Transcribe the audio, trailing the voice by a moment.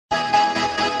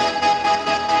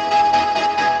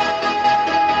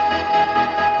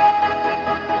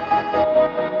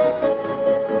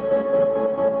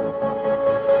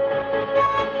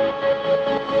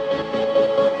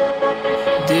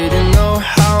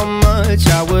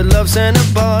Santa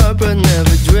Barbara,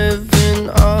 never driven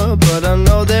up, but I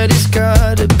know that it's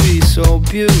gotta be so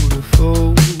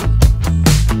beautiful.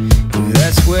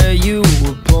 That's where you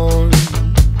were born.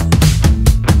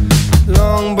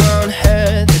 Long brown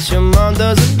hair that your mom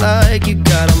doesn't like. You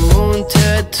got a moon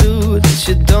tattoo that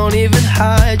you don't even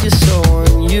hide. You're so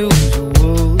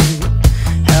unusual.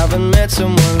 Haven't met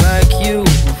someone like you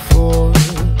before.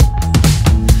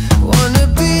 Wanna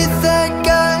be that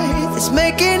guy that's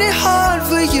making it hard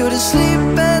for you to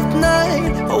sleep at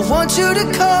night. I want you to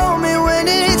call me when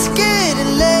it's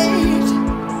getting late.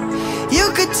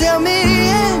 You could tell me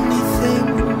anything.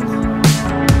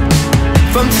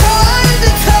 From time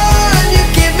to time you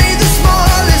give me the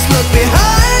smallest look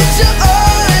behind your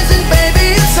eyes, and baby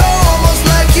it's almost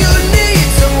like you need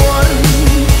someone.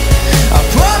 I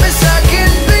promise I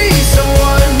can be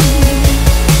someone.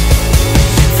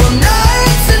 From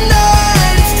night to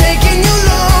night it's taking you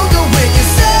longer when you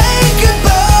say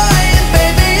goodbye, and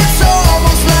baby it's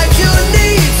almost like you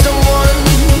need someone.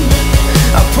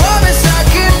 I promise I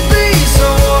can be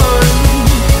someone.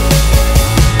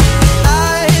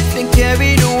 I've been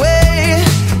carried away,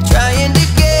 trying to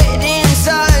get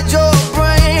inside your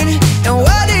brain. And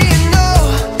what do you know?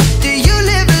 Do you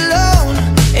live alone?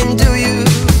 And do you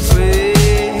pray?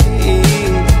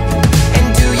 And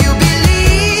do you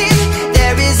believe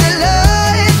there is a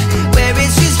life where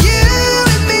it's just you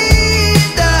and me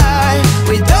and I?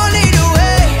 We don't need a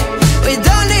way, we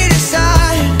don't need a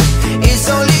sign. It's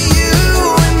only you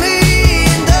and me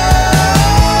and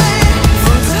I.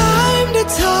 From time to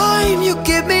time you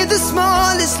give me the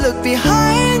smallest look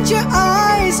behind your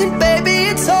eyes, and baby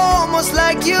it's almost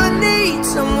like you need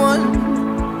someone.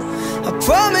 I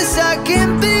promise I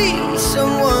can be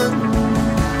someone.